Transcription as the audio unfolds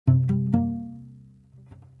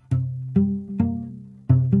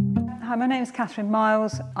Hi, my name is Catherine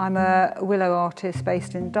Miles. I'm a willow artist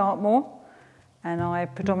based in Dartmoor, and I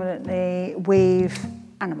predominantly weave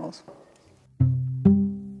animals.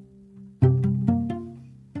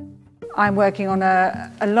 I'm working on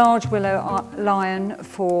a large willow lion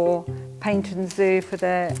for Paignton Zoo for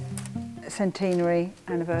their Centenary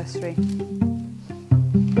anniversary.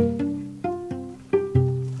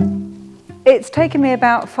 It's taken me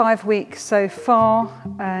about 5 weeks so far,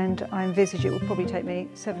 and I envisage it will probably take me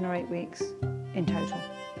 7 or 8 weeks in total.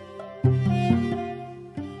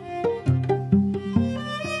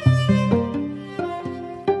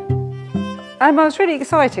 I was really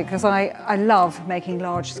excited because I love making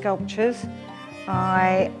large sculptures.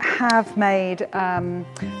 I have made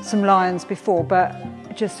some lions before, but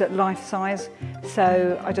just at life size,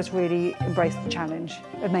 so I just really embraced the challenge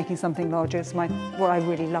of making something larger. It's what I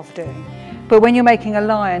really love doing. But when you're making a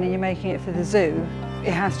lion and you're making it for the zoo,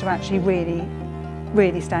 it has to actually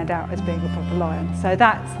really stand out as being a proper lion. So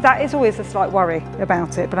that is always a slight worry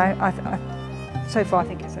about it, but so far I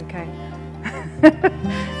think it's okay.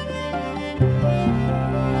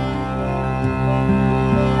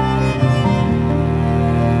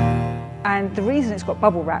 And the reason it's got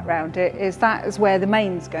bubble wrap around it is that is where the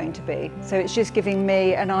mane's going to be. So it's just giving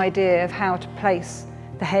me an idea of how to place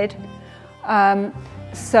the head.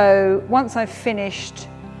 So once I've finished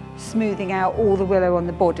smoothing out all the willow on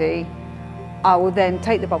the body, I will then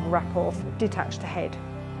take the bubble wrap off, detach the head,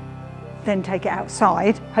 then take it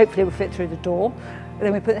outside. Hopefully it will fit through the door.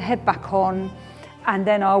 Then we put the head back on, and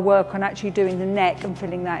then I'll work on actually doing the neck and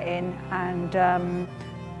filling that in, and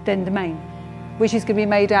then the mane, which is going to be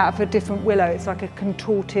made out of a different willow. It's like a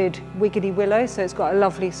contorted, wiggly willow, so it's got a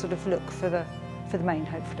lovely sort of look for the mane,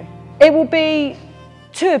 hopefully. It will be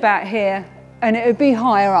to about here, and it would be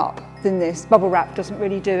higher up than this. Bubble wrap doesn't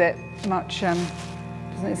really do it much, doesn't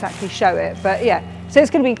exactly show it, but yeah. So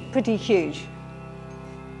it's going to be pretty huge.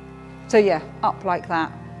 So yeah, up like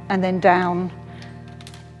that, and then down,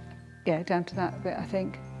 yeah, down to that bit, I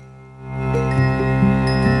think.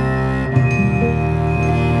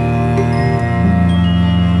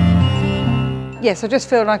 Yes, I just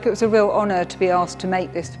feel like it was a real honour to be asked to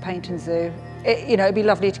make this to Paignton Zoo. It'd be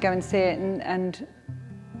lovely to go and see it, and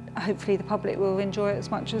hopefully the public will enjoy it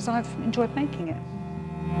as much as I've enjoyed making it.